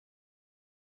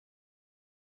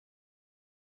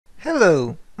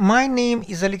Hello, my name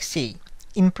is Alexey.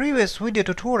 In previous video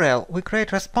tutorial we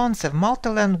create responsive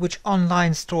multi-language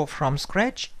online store from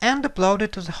scratch and upload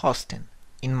it to the hosting.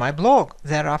 In my blog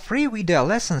there are free video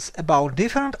lessons about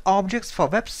different objects for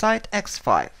website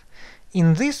X5.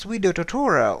 In this video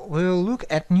tutorial we will look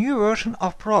at new version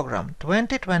of program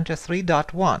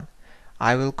 2023.1.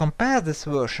 I will compare this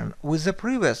version with the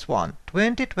previous one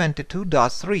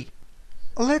 2022.3.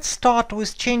 Let's start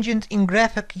with changes in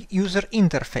graphic user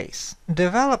interface.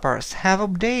 Developers have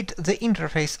updated the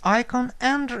interface icon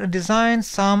and redesigned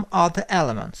some other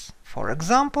elements. For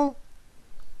example,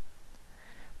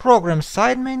 program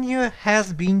side menu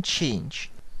has been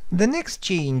changed. The next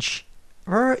change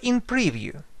were in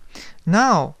preview.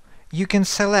 Now you can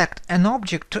select an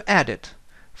object to edit.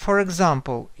 For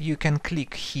example, you can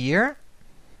click here,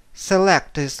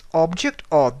 select this object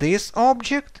or this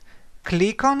object,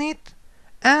 click on it,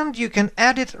 and you can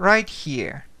add it right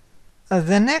here.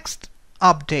 The next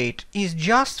update is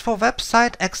just for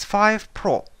website X5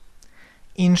 Pro.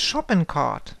 In shopping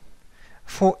cart,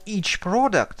 for each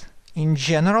product, in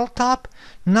General tab,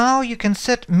 now you can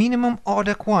set minimum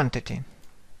order quantity.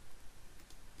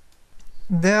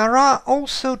 There are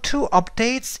also two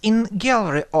updates in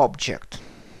Gallery object.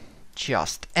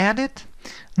 Just add it.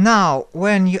 Now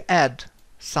when you add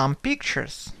some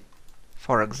pictures,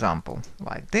 for example,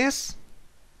 like this,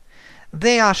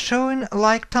 they are shown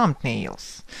like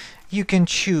thumbnails. You can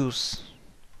choose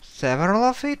several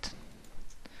of it,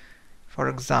 for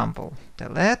example,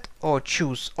 delete, or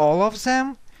choose all of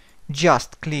them.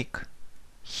 Just click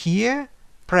here,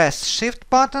 press Shift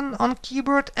button on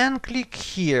keyboard and click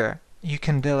here. You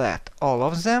can delete all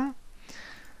of them.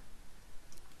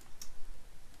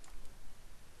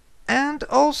 And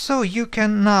also you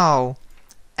can now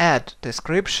add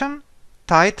description,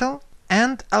 title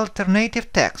and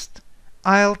alternative text.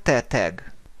 Alt tag.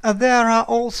 There are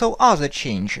also other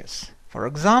changes. For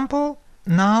example,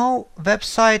 now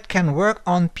website can work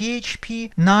on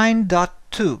PHP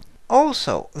 9.2.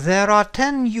 Also, there are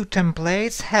 10 new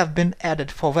templates have been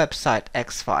added for website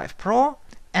X5 Pro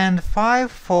and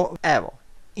 5 for Evo.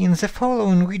 In the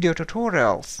following video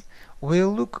tutorials,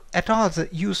 we'll look at other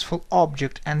useful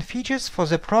objects and features for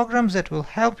the program that will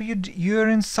help you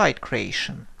during site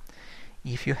creation.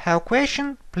 If you have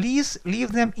questions, please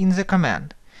leave them in the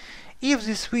comment. If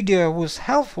this video was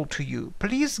helpful to you,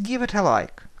 please give it a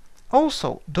like.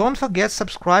 Also, don't forget to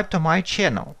subscribe to my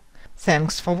channel.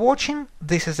 Thanks for watching,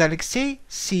 this is Alexey,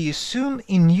 see you soon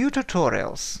in new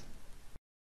tutorials.